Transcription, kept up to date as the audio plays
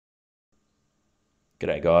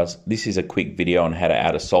G'day guys, this is a quick video on how to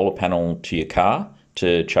add a solar panel to your car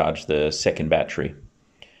to charge the second battery.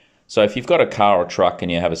 So if you've got a car or truck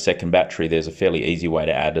and you have a second battery, there's a fairly easy way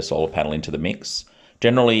to add a solar panel into the mix.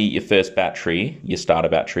 Generally, your first battery, your starter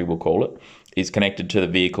battery we'll call it, is connected to the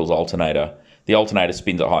vehicle's alternator. The alternator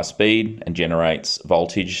spins at high speed and generates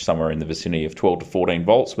voltage somewhere in the vicinity of 12 to 14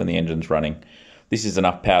 volts when the engine's running. This is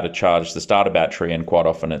enough power to charge the starter battery, and quite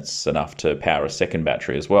often it's enough to power a second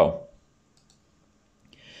battery as well.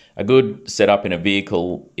 A good setup in a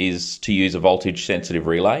vehicle is to use a voltage sensitive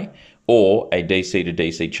relay or a DC to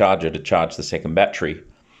DC charger to charge the second battery.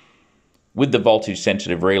 With the voltage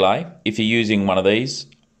sensitive relay, if you're using one of these,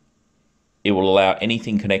 it will allow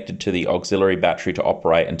anything connected to the auxiliary battery to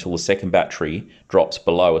operate until the second battery drops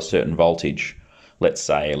below a certain voltage, let's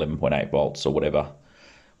say 11.8 volts or whatever.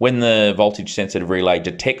 When the voltage sensitive relay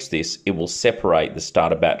detects this, it will separate the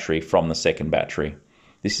starter battery from the second battery.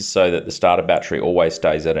 This is so that the starter battery always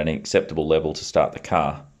stays at an acceptable level to start the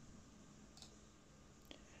car.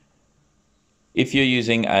 If you're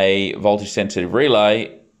using a voltage sensitive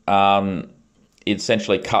relay, it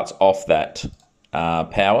essentially cuts off that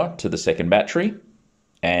power to the second battery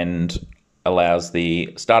and allows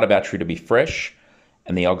the starter battery to be fresh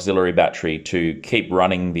and the auxiliary battery to keep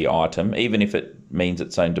running the item, even if it means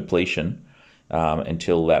its own depletion,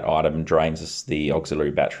 until that item drains the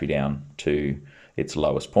auxiliary battery down to its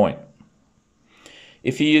lowest point.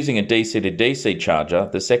 If you're using a DC to DC charger,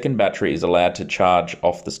 the second battery is allowed to charge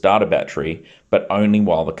off the starter battery, but only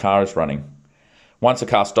while the car is running. Once the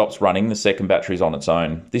car stops running, the second battery is on its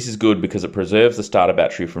own. This is good because it preserves the starter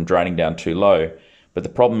battery from draining down too low, but the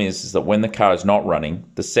problem is that when the car is not running,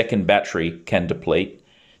 the second battery can deplete,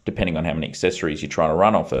 depending on how many accessories you're trying to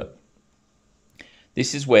run off it.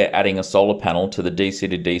 This is where adding a solar panel to the DC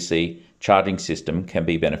to DC charging system can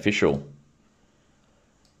be beneficial.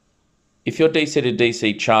 If your DC to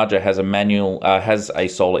DC charger has a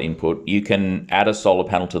solar input, you can add a solar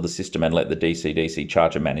panel to the system and let the DC-DC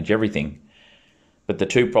charger manage everything. But the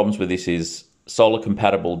two problems with this is solar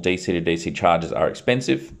compatible DC to DC chargers are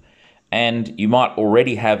expensive, and you might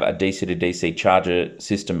already have a DC to DC charger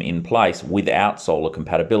system in place without solar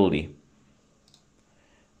compatibility.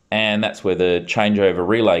 And that's where the changeover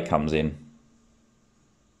relay comes in.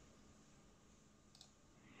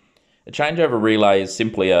 A changeover relay is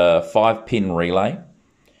simply a 5-pin relay.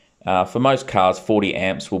 For most cars, 40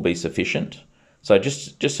 amps will be sufficient. So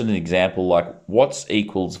just an example, like watts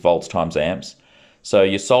equals volts times amps. So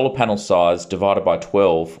your solar panel size divided by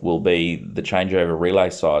 12 will be the changeover relay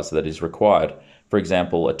size that is required. For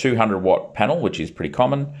example, a 200 watt panel, which is pretty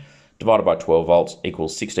common, divided by 12 volts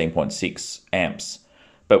equals 16.6 amps.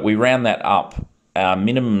 But we round that up. Our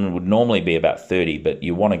minimum would normally be about 30, but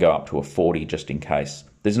you want to go up to a 40 just in case.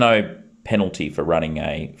 There's no penalty for running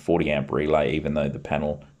a 40 amp relay, even though the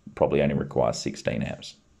panel probably only requires 16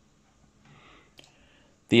 amps.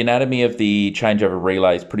 The anatomy of the changeover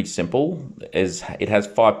relay is pretty simple, as it has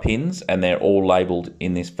 5 pins and they're all labelled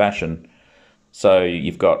in this fashion. So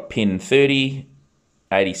you've got pin 30,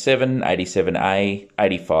 87, 87A,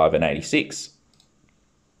 85 and 86.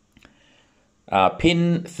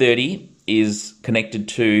 Pin 30 is connected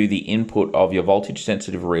to the input of your voltage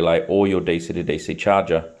sensitive relay or your DC to DC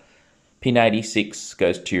charger. Pin 86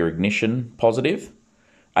 goes to your ignition positive,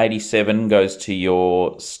 87 goes to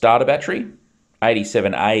your starter battery,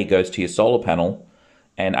 87A goes to your solar panel,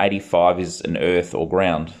 and 85 is an earth or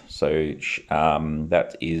ground, so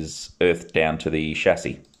that is earth down to the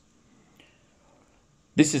chassis.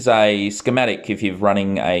 This is a schematic if you're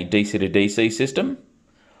running a DC to DC system.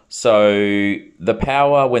 So the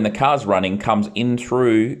power when the car's running comes in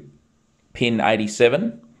through pin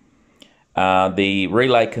 87. The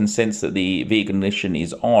relay can sense that the vehicle ignition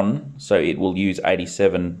is on, so it will use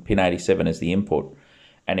pin 87 as the input,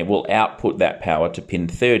 and it will output that power to pin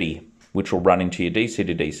 30, which will run into your DC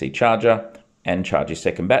to DC charger and charge your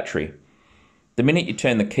second battery. The minute you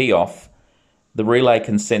turn the key off, the relay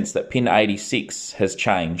can sense that pin 86 has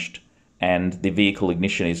changed and the vehicle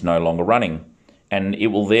ignition is no longer running, and it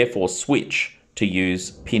will therefore switch to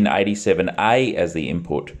use pin 87A as the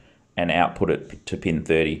input and output it to pin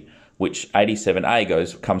 30, which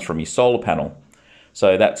 87A comes from your solar panel.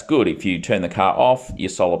 So that's good. If you turn the car off, your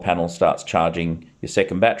solar panel starts charging your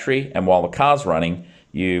second battery, and while the car's running,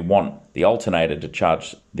 you want the alternator to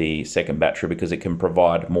charge the second battery because it can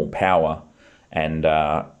provide more power, and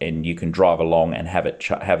you can drive along and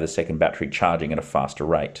have the second battery charging at a faster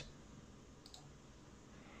rate.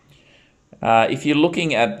 If you're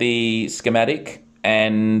looking at the schematic,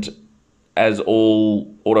 and as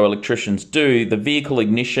all auto electricians do, the vehicle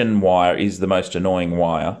ignition wire is the most annoying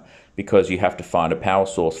wire because you have to find a power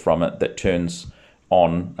source from it that turns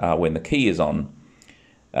on when the key is on.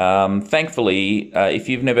 Thankfully, if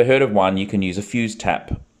you've never heard of one, you can use a fuse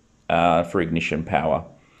tap for ignition power.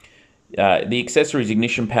 The accessory's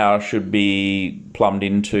ignition power should be plumbed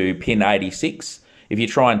into pin 86. If you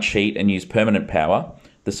try and cheat and use permanent power,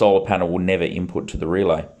 the solar panel will never input to the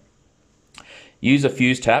relay. Use a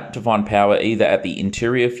fuse tap to find power either at the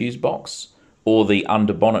interior fuse box or the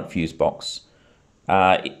under bonnet fuse box.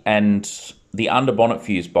 And the under bonnet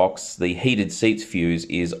fuse box, the heated seats fuse,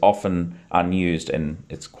 is often unused, and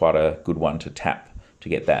it's quite a good one to tap to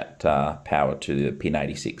get that power to the pin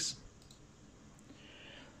 86.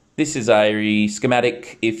 This is a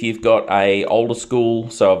schematic if you've got a older school,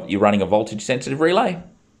 so you're running a voltage sensitive relay.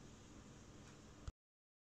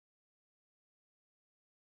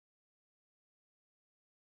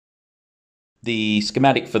 The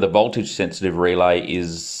schematic for the voltage sensitive relay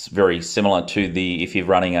is very similar to if you're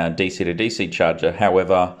running a DC to DC charger.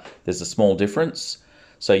 However, there's a small difference.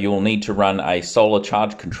 So you'll need to run a solar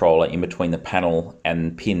charge controller in between the panel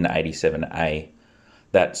and pin 87A.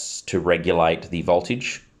 That's to regulate the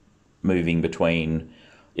voltage moving between,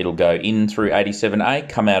 it'll go in through 87A,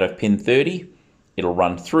 come out of pin 30, it'll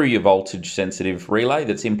run through your voltage sensitive relay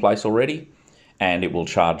that's in place already, and it will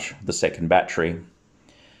charge the second battery.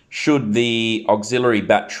 Should the auxiliary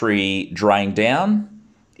battery drain down,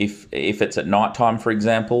 if it's at night time, for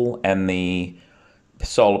example, and the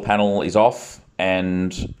solar panel is off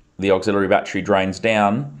and the auxiliary battery drains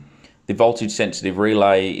down, the voltage sensitive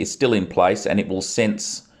relay is still in place, and it will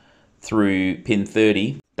sense through pin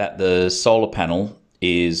 30 that the solar panel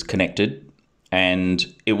is connected,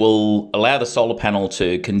 and it will allow the solar panel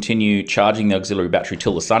to continue charging the auxiliary battery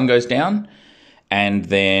till the sun goes down. And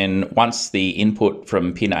then once the input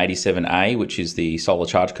from pin 87A, which is the solar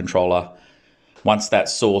charge controller, once that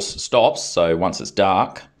source stops, so once it's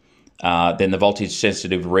dark, then the voltage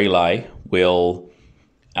sensitive relay will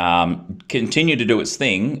continue to do its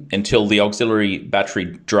thing until the auxiliary battery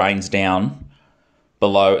drains down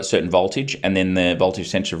below a certain voltage, and then the voltage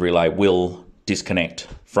sensitive relay will disconnect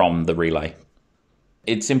from the relay.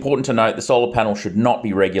 It's important to note the solar panel should not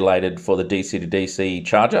be regulated for the DC to DC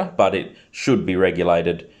charger, but it should be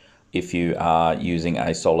regulated if you are using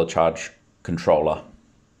a solar charge controller.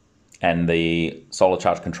 And the solar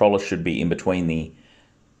charge controller should be in between the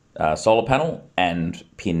solar panel and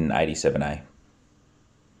pin 87A.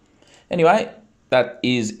 Anyway, that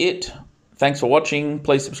is it. Thanks for watching.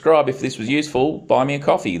 Please subscribe if this was useful. Buy me a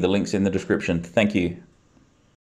coffee. The link's in the description. Thank you.